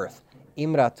the earth.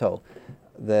 Imrato,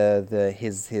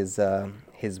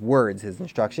 his words, his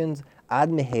instructions. Ad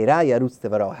mehera yarutz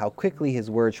devaro. How quickly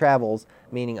his word travels,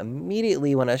 meaning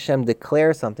immediately when Hashem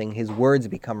declares something, his words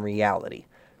become reality.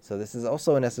 So this is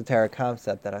also an esoteric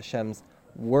concept that Hashem's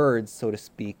words, so to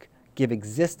speak, give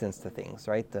existence to things,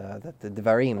 right? That the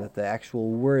devarim, that the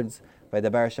actual words by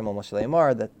Dabar Hashem al Moshe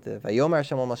Leimar, that the Vayomer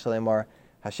Hashem al Moshe Leimar,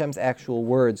 Hashem's actual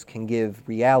words can give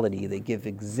reality, they give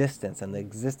existence, and the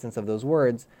existence of those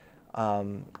words are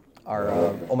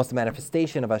almost a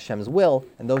manifestation of Hashem's will,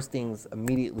 and those things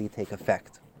immediately take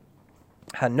effect.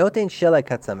 Hanoten sheleg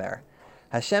katzamer.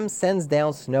 Hashem sends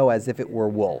down snow as if it were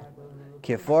wool.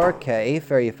 Kifar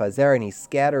ka'efer yifazer, and He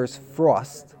scatters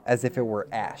frost as if it were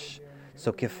ash.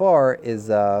 So kifar is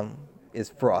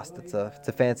frost. It's a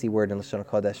fancy word in Lashon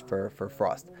Kodesh for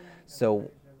frost.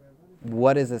 So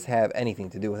what does this have anything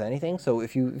to do with anything? So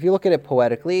if you look at it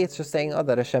poetically, it's just saying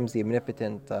that Hashem's the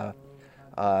omnipotent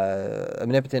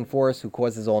force who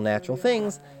causes all natural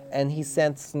things, and He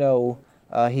sent snow.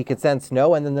 He could send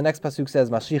snow, and then the next pasuk says,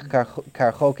 "Mashich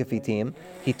karcho kefitim."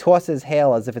 He tosses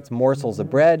hail as if it's morsels of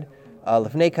bread.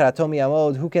 Lefnei karatom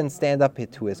yamod. Who can stand up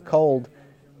to His cold?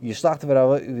 Yishlach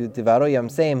devaro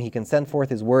yamseim. He can send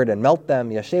forth His word and melt them.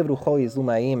 Yashev rucho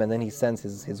yizlumayim. And then He sends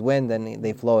His wind, and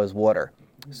they flow as water.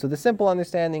 So the simple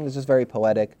understanding is just very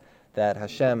poetic, that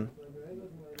Hashem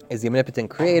is the omnipotent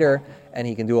creator, and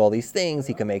He can do all these things.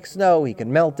 He can make snow, He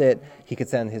can melt it, He could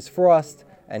send His frost,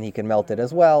 and He can melt it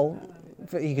as well.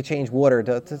 He could change water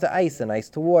to ice and ice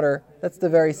to water. That's the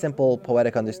very simple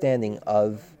poetic understanding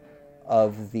of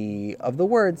the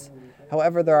words.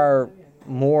 However, there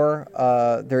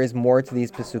is more to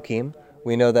these Pesukim.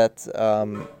 We know that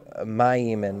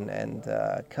Mayim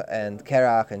and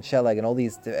Kerach and Sheleg and all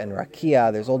these, and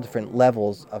Rakia, there's all different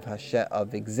levels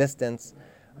of existence,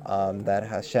 that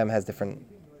Hashem has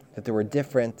that there were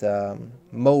different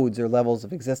modes or levels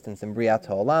of existence in Briat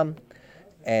HaOlam,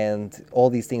 and all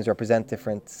these things represent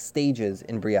different stages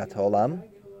in Briat HaOlam.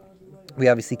 We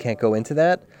obviously can't go into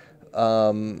that,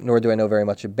 nor do I know very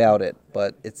much about it,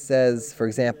 but it says, for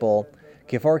example,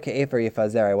 Kifor Ke'efer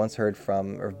Yefazer, I once heard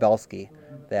from Rav Belsky,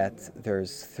 that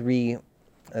there's three,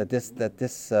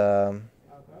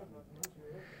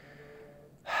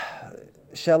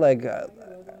 Sheleg,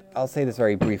 I'll say this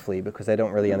very briefly because I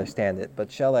don't really understand it, but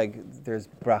Sheleg, there's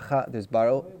Bracha, there's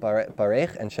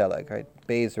Barech and Sheleg, right?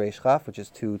 Beis Reish Chaf, which is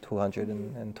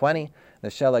 220, the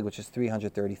Sheleg, which is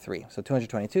 333. So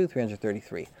 222,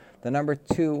 333. The number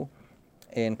 2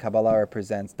 in Kabbalah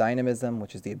represents dynamism,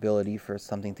 which is the ability for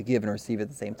something to give and receive at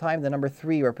the same time. The number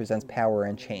 3 represents power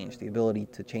and change, the ability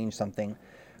to change something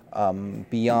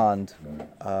beyond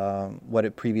what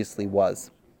it previously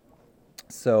was.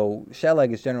 So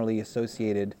Sheleg is generally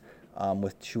associated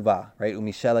with Teshuvah, right?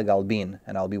 Umi Sheleg albin,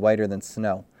 and I'll be whiter than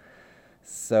snow.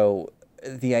 So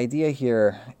the idea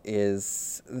here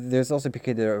is, there's also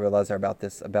Pisukei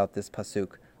DeZimrah about this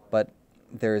pasuk, but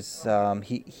there's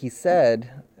he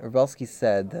said, Rebelsky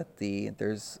said that the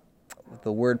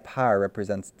word par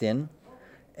represents din,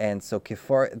 and so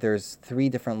kifar, there's 3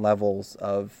 different levels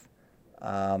of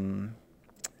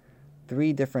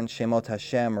three different Shemot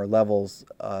Hashem, or levels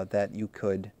that you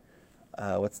could,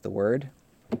 that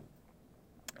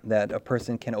a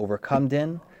person can overcome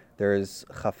din. There's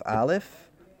Chaf Aleph,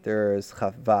 there's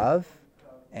Chaf Vav,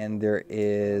 and there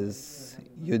is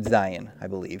Yud Zayin, I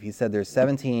believe. He said there's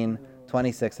 17,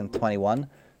 26, and 21.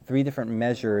 Three different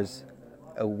measures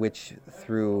which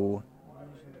through...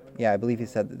 Yeah, I believe he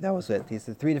said that was it. He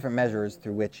said three different measures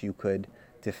through which you could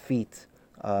defeat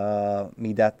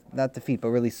midat, not defeat, but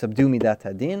really subdue midat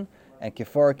hadin. And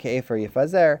kefar, ke'efer,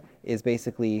 yifazer is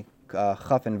basically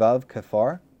chaf and vav,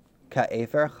 kefar,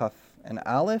 ka'efer, chaf and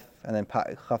aleph, and then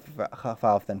chaf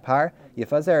aleph, then par.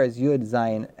 Yifazer is yud,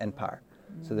 zayin, and par.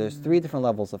 So there's three different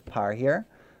levels of par here.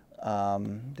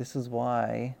 This is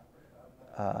why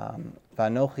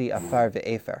vanochi afar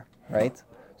ve'efer, right?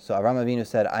 So Avraham Avinu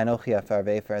said, "Anochi afar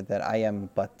ve'efer," that I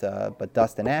am but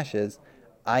dust and ashes.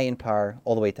 Ayin par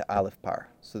all the way to Aleph par.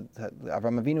 So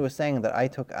Avraham Avinu was saying that I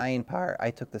took Ayin par, I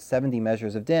took the 70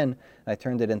 measures of din, and I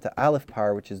turned it into Aleph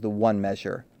par, which is the one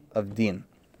measure of din.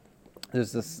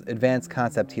 There's this advanced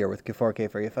concept here with Kefor,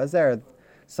 Kefer, Yefazer,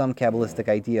 some Kabbalistic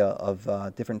idea of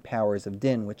different powers of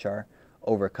din which are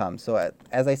overcome. So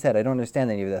as I said, I don't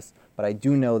understand any of this, but I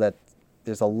do know that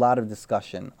there's a lot of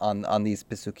discussion on these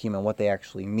Pisukim and what they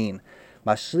actually mean.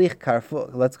 Mashlich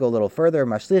karfo, let's go a little further.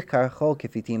 Mashlich karcho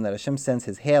kifitim, that Hashem sends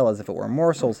His hail as if it were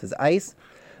morsels, His ice.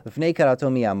 L'fnei karato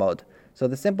miyamod. So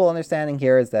the simple understanding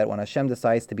here is that when Hashem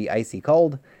decides to be icy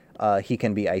cold, He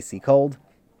can be icy cold.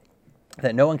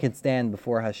 That no one can stand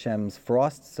before Hashem's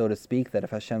frost, so to speak. That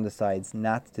if Hashem decides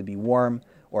not to be warm,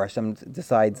 or Hashem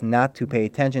decides not to pay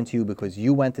attention to you because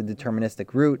you went the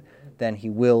deterministic route, then He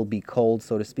will be cold,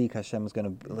 so to speak. Hashem is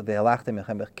going to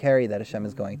that Hashem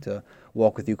is going to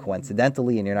walk with you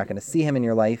coincidentally, and you're not going to see Him in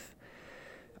your life.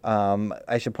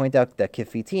 I should point out that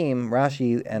kifitim,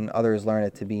 Rashi and others learn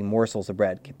it to be morsels of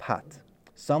bread, kipat.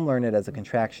 Some learn it as a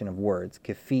contraction of words,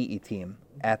 kifi itim,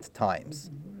 at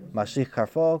times. Mashlich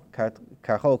karfo,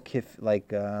 karcho kif,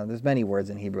 there's many words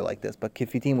in Hebrew like this, but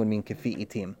kifitim would mean kifi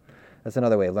itim. That's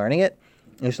another way of learning it.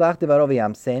 Yishlach devaro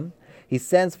v'yamsem. He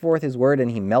sends forth His word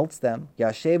and He melts them.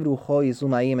 Yashev rucho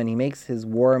yizumayim, and He makes His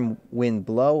warm wind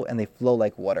blow and they flow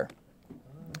like water.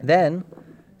 Then,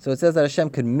 so it says that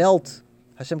Hashem could melt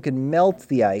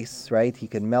the ice, right? He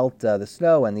could melt the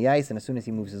snow and the ice, and as soon as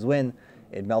He moves His wind,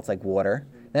 it melts like water.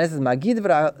 Then it says, Magid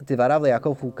divarav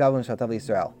leYaakov chukav u'mishpatav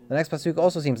leYisrael. The next pasuk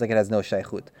also seems like it has no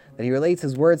shaychut. That He relates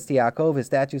His words to Yaakov, His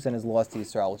statutes and His laws to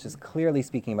Yisrael, which is clearly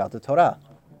speaking about the Torah.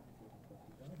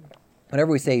 Whenever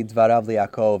we say Dvarav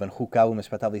Yaakov and Chukav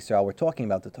Mishpatav Yisrael, we're talking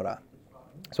about the Torah.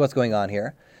 So what's going on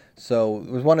here? So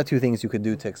there's one or two things you could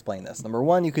do to explain this. Number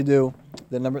one, you could do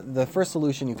the first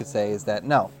solution you could say is that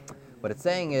no, what it's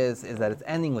saying is that it's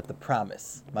ending with the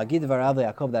promise. Magid Dvarav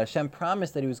Yaakov, that Hashem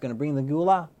promised that He was going to bring the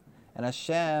Geulah, and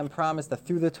Hashem promised that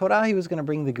through the Torah He was going to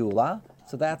bring the Geulah.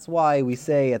 So that's why we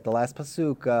say at the last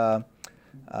pasuk.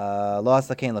 Lo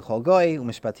asakein lechol goy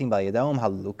u'mishpatim ba'yadaum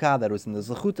hallelujah, that was in the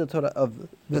zechut of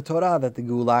the Torah that the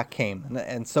Geulah came,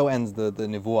 and so ends the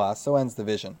nevuah, so ends the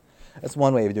vision. That's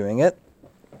one way of doing it.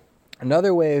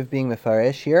 Another way of being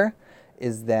mefaresh here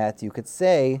is that you could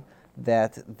say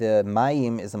that the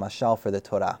mayim is a mashal for the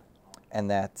Torah, and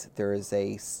that there is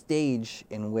a stage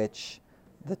in which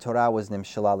the Torah was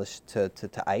nimshalal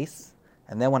to ice,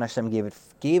 and then when Hashem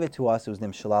gave it to us, it was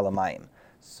nimshalal mayim.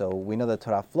 So we know that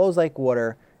Torah flows like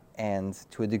water, and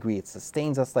to a degree it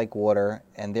sustains us like water,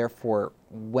 and therefore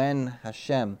when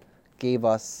Hashem gave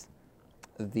us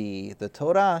the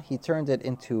Torah, He turned it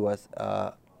into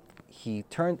He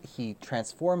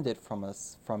transformed it from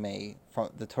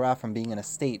the Torah from being in a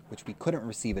state which we couldn't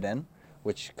receive it in,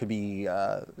 which could be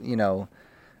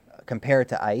compared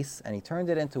to ice, and He turned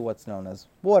it into what's known as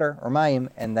water or mayim,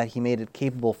 and that He made it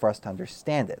capable for us to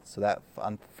understand it. So that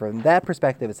from that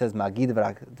perspective, it says Magid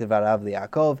Divarav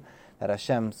Yaakov, that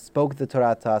Hashem spoke the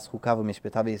Torah to us, Chukav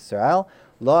Mishpatav Yisrael,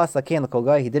 Lo Asakein L'Kol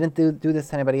Goy. He didn't do this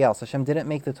to anybody else. Hashem didn't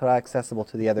make the Torah accessible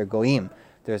to the other goyim.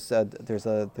 There's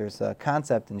a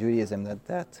concept in Judaism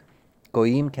that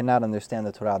goyim cannot understand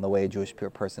the Torah in the way a Jewish pure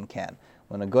person can.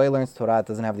 When a goy learns Torah, it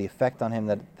doesn't have the effect on him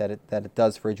that it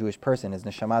does for a Jewish person. His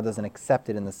neshama doesn't accept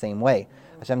it in the same way.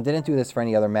 Hashem didn't do this for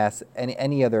any other mass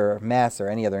or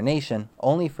any other nation,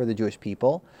 only for the Jewish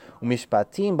people.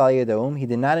 Umishpatim bal yadaum. He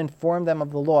did not inform them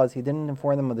of the laws. He didn't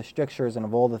inform them of the strictures and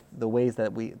of all the ways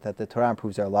that the Torah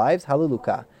improves our lives.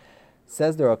 Hallelujah.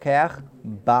 Says the Rokeach,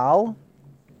 Baal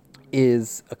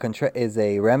is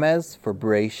a remez for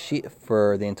Bereshit,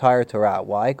 for the entire Torah.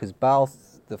 Why? Because Baal,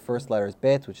 the first letter is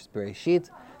Bet, which is Bereshit.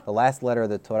 The last letter of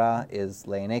the Torah is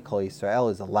Le'enei Kol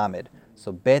Yisrael, is a Lamed.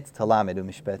 So Bet to Lamed,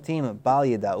 Umishpatim, Bal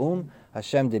Yedaum,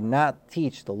 Hashem did not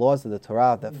teach the laws of the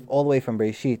Torah all the way from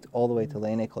Bereshit all the way to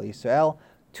Leinei Kol Yisrael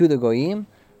to the Goyim.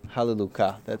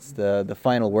 Hallelujah. That's the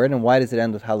final word. And why does it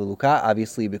end with Hallelujah?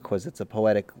 Obviously because it's a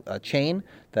poetic chain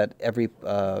that every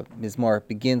Mizmor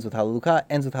begins with Hallelujah,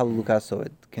 ends with Hallelujah, so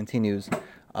it continues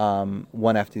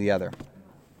one after the other.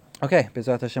 Okay,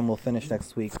 B'ezrat Hashem will finish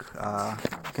next week,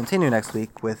 continue next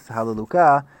week with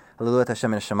Hallelujah, Hallelujah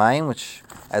Hashem in Shemayim, which,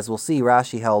 as we'll see,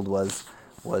 Rashi held was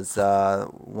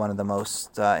one of the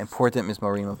most important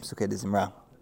Mizmorim of Pisukei DeZimrah.